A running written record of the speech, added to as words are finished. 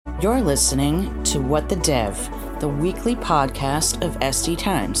You're listening to What the Dev, the weekly podcast of SD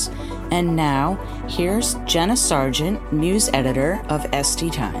Times. And now, here's Jenna Sargent, news editor of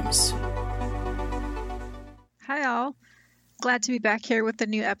SD Times. Hi, all. Glad to be back here with a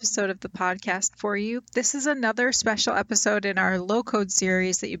new episode of the podcast for you. This is another special episode in our low code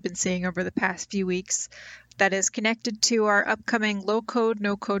series that you've been seeing over the past few weeks that is connected to our upcoming Low Code,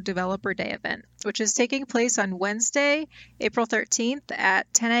 No Code Developer Day event, which is taking place on Wednesday, April 13th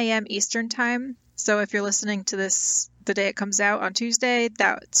at 10 a.m. Eastern Time. So if you're listening to this the day it comes out on Tuesday,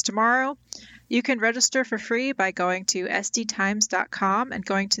 that's tomorrow. You can register for free by going to sdtimes.com and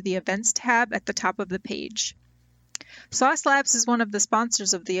going to the Events tab at the top of the page. Sauce Labs is one of the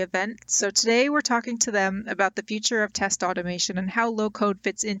sponsors of the event, so today we're talking to them about the future of test automation and how low code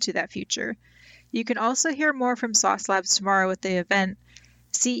fits into that future. You can also hear more from Sauce Labs tomorrow at the event.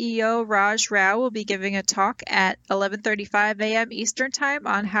 CEO Raj Rao will be giving a talk at 11:35 a.m. Eastern Time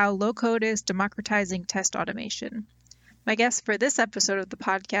on how low code is democratizing test automation. My guest for this episode of the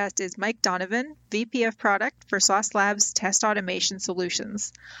podcast is Mike Donovan, VP of Product for Sauce Labs Test Automation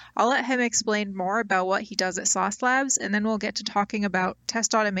Solutions. I'll let him explain more about what he does at Sauce Labs, and then we'll get to talking about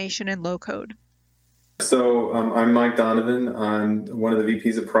test automation and low code. So I'm Mike Donovan. I'm one of the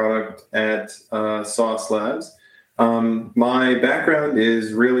VPs of Product at Sauce Labs. My background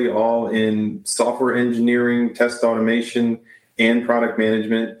is really all in software engineering, test automation, and product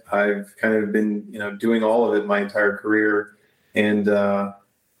management. I've kind of been, doing all of it my entire career, and now,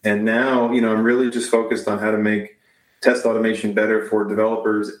 I'm really just focused on how to make test automation better for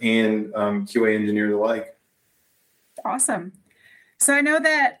developers and QA engineers alike. Awesome. So I know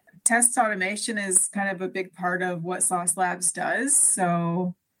that test automation is kind of a big part of what Sauce Labs does.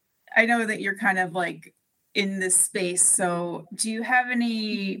 So I know that you're kind of like in this space. So do you have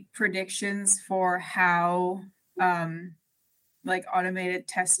any predictions for how automated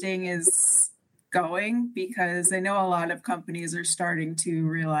testing is going? Because I know a lot of companies are starting to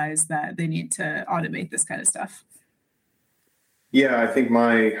realize that they need to automate this kind of stuff. Yeah, I think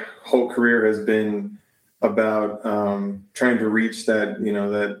my whole career has been about trying to reach that,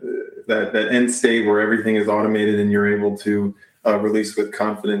 that end state where everything is automated and you're able to release with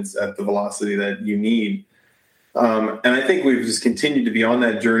confidence at the velocity that you need. And I think we've just continued to be on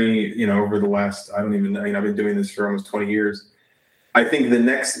that journey, over the last, I've been doing this for almost 20 years. I think the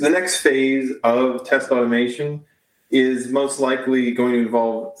next phase of test automation is most likely going to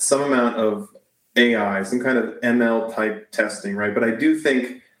involve some amount of AI, some kind of ML type testing, right? But I do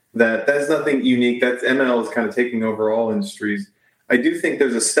think that that's nothing unique. That's ML is kind of taking over all industries. I do think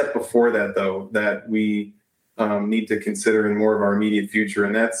there's a step before that, though, that we need to consider in more of our immediate future,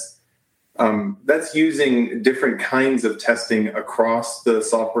 and that's using different kinds of testing across the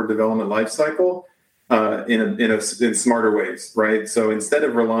software development lifecycle in smarter ways, right? So instead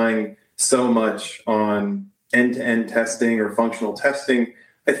of relying so much on end-to-end testing or functional testing,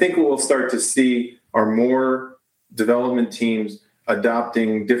 I think what we'll start to see are more development teams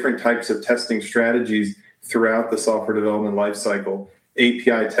adopting different types of testing strategies throughout the software development lifecycle.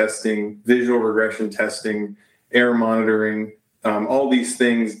 API testing, visual regression testing, error monitoring, all these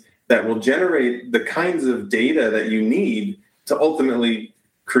things that will generate the kinds of data that you need to ultimately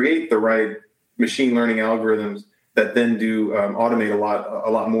create the right machine learning algorithms that then do automate a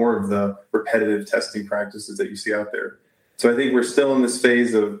lot more of the repetitive testing practices that you see out there. So I think we're still in this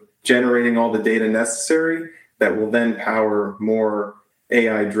phase of generating all the data necessary that will then power more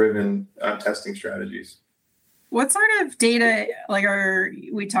AI-driven testing strategies. What sort of data are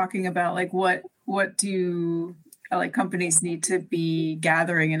we talking about? What do companies need to be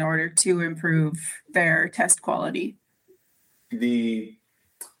gathering in order to improve their test quality? The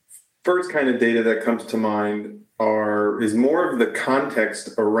first kind of data that comes to mind is more of the context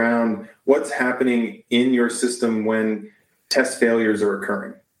around what's happening in your system when test failures are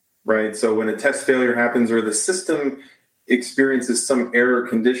occurring, right? So when a test failure happens or the system experiences some error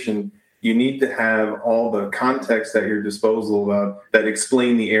condition, you need to have all the context at your disposal that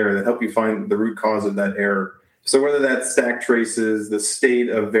explain the error, that help you find the root cause of that error. So whether that's stack traces, the state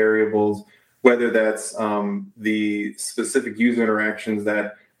of variables, whether that's the specific user interactions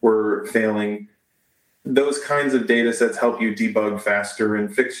that were failing, those kinds of data sets help you debug faster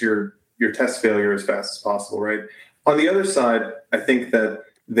and fix your test failure as fast as possible, right? On the other side, I think that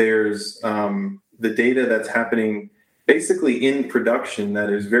there's the data that's happening basically in production that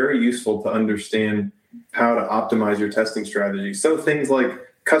is very useful to understand how to optimize your testing strategy. So things like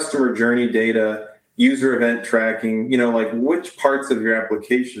customer journey data, user event tracking, which parts of your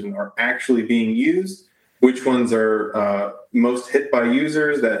application are actually being used, which ones are most hit by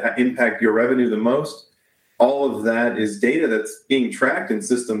users that impact your revenue the most. all of that is data that's being tracked in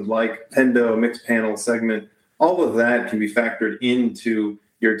systems like Pendo, Mixpanel, Segment. All of that can be factored into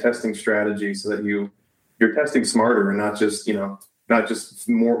your testing strategy so that you're testing smarter and not just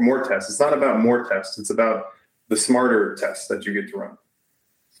more tests. It's not about more tests. It's about the smarter tests that you get to run.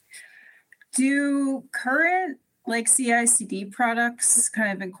 Do current like CI/CD products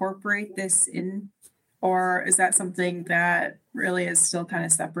kind of incorporate this in, or is that something that really is still kind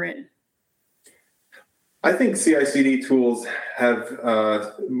of separate? I think CI/CD tools have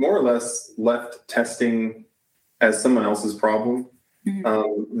more or less left testing as someone else's problem.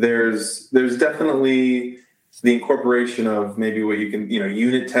 Mm-hmm. There's definitely the incorporation of maybe what you can,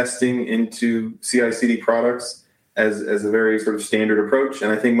 unit testing into CI/CD products as a very sort of standard approach.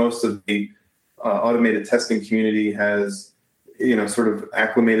 And I think most of the automated testing community has, sort of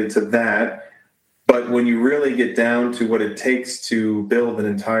acclimated to that. But when you really get down to what it takes to build an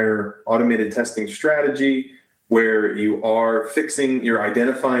entire automated testing strategy where you're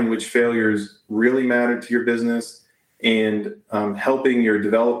identifying which failures really matter to your business and helping your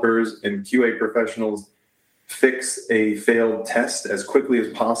developers and QA professionals fix a failed test as quickly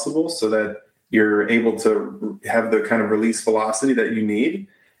as possible so that you're able to have the kind of release velocity that you need,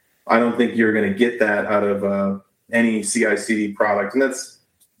 I don't think you're going to get that out of any CI/CD product. And that's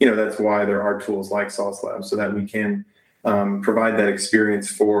why there are tools like Sauce Labs so that we can provide that experience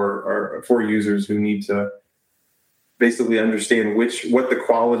for users who need to basically understand what the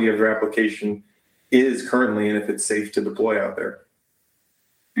quality of their application is currently and if it's safe to deploy out there.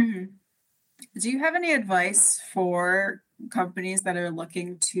 Mm-hmm. Do you have any advice for companies that are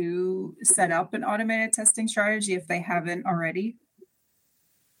looking to set up an automated testing strategy if they haven't already?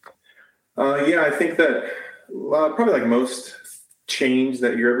 I think that probably like most change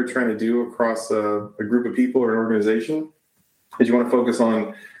that you're ever trying to do across a group of people or an organization is you want to focus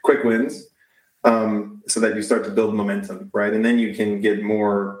on quick wins so that you start to build momentum, right? And then you can get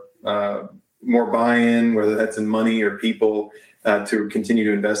more buy-in, whether that's in money or people, to continue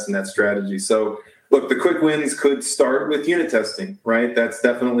to invest in that strategy. So look, the quick wins could start with unit testing, right? That's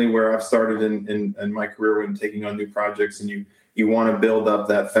definitely where I've started in my career when taking on new projects. And you want to build up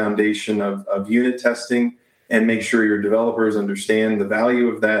that foundation of unit testing and make sure your developers understand the value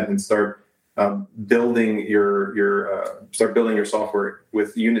of that and start building your software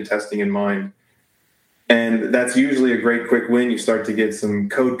with unit testing in mind. And that's usually a great quick win. You start to get some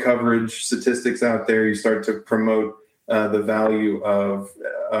code coverage statistics out there. You start to promote the value of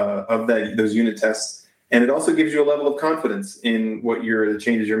those unit tests, and it also gives you a level of confidence in the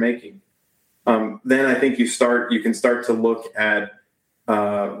changes you're making. Then I think you can start to look at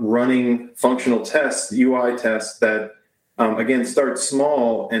running functional tests, UI tests that again start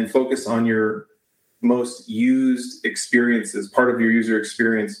small and focus on your most used experiences, part of your user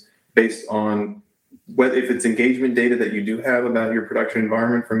experience, based on if it's engagement data that you do have about your production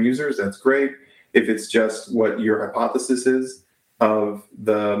environment from users. That's great. If it's just what your hypothesis is of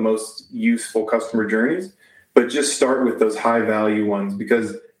the most useful customer journeys, but just start with those high value ones,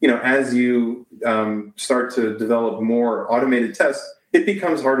 because as you start to develop more automated tests, it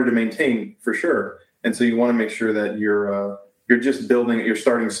becomes harder to maintain for sure. And so you want to make sure that you're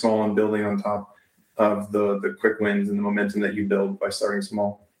starting small and building on top of the quick wins and the momentum that you build by starting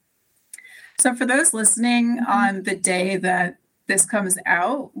small. So for those listening, on the day that this comes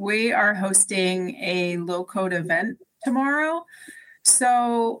out, we are hosting a low code event tomorrow.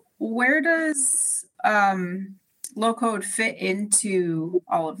 So where does low code fit into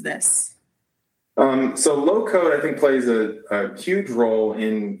all of this? So low code, I think, plays a huge role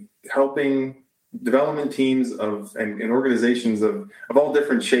in helping development teams and organizations of all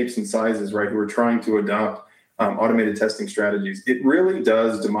different shapes and sizes, right, who are trying to adopt automated testing strategies. It really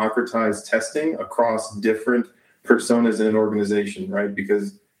does democratize testing across different personas in an organization, right?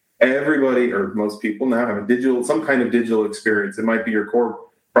 Because everybody, or most people now, have some kind of digital experience. It might be your core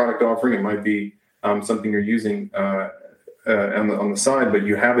product offering. It might be something you're using on the side, but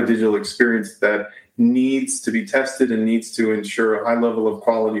you have a digital experience that needs to be tested and needs to ensure a high level of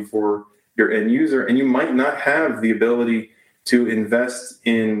quality for your end user. And you might not have the ability to invest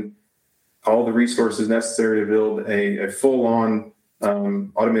in all the resources necessary to build a full-on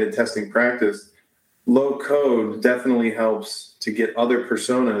automated testing practice. Low code definitely helps to get other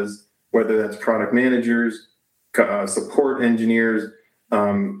personas, whether that's product managers, support engineers,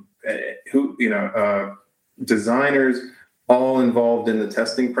 designers, all involved in the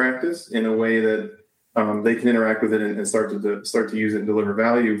testing practice in a way that they can interact with it and start to use it and deliver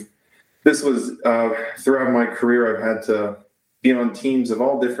value. This was throughout my career, I've had to be on teams of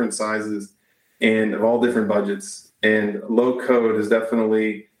all different sizes and of all different budgets. And low code has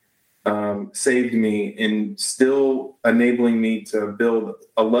definitely saved me in still enabling me to build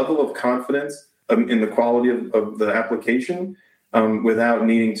a level of confidence in the quality of the application without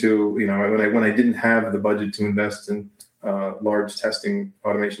needing to, when I didn't have the budget to invest in large testing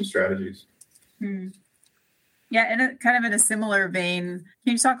automation strategies. Yeah, and kind of in a similar vein,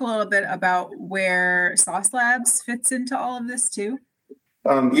 can you talk a little bit about where Sauce Labs fits into all of this too?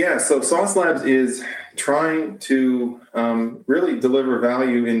 So Sauce Labs is trying to really deliver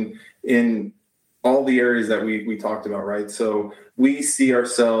value in all the areas that we talked about, right? So we see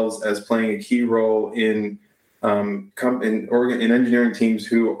ourselves as playing a key role in engineering teams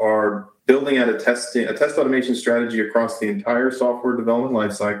who are building out a test automation strategy across the entire software development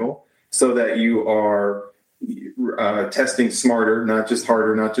lifecycle, so that you are testing smarter, not just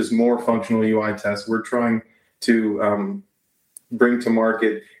harder, not just more functional UI tests. We're trying to bring to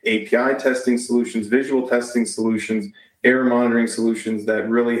market API testing solutions, visual testing solutions, error monitoring solutions that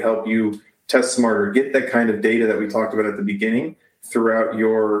really help you test smarter, get that kind of data that we talked about at the beginning throughout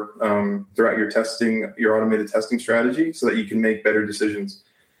your testing, your automated testing strategy, so that you can make better decisions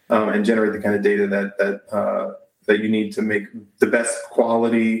and generate the kind of data that you need to make the best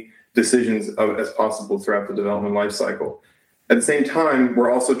quality decisions as possible throughout the development lifecycle. At the same time,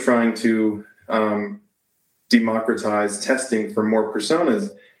 we're also trying to democratize testing for more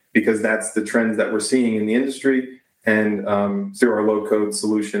personas, because that's the trends that we're seeing in the industry, and through our low-code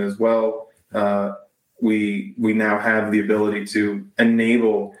solution as well. We now have the ability to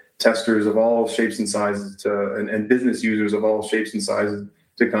enable testers of all shapes and sizes and business users of all shapes and sizes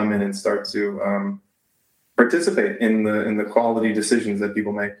to come in and start to participate in the quality decisions that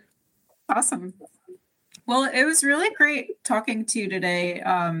people make. Awesome. Well, it was really great talking to you today.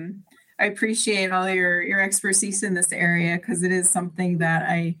 I appreciate all your expertise in this area, because it is something that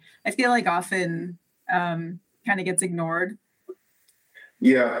I feel like often kind of gets ignored.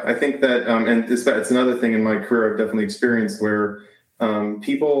 Yeah, I think that, and it's another thing in my career I've definitely experienced, where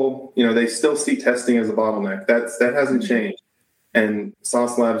people, they still see testing as a bottleneck. That hasn't changed. And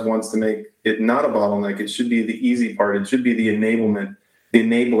Sauce Labs wants to make it not a bottleneck. It should be the easy part. It should be the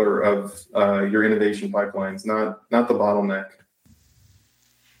enabler of your innovation pipelines, not the bottleneck.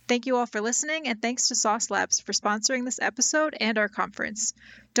 Thank you all for listening, and thanks to Sauce Labs for sponsoring this episode and our conference.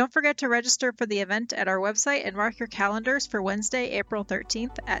 Don't forget to register for the event at our website and mark your calendars for Wednesday, April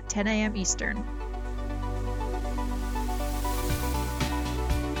 13th at 10 a.m. Eastern.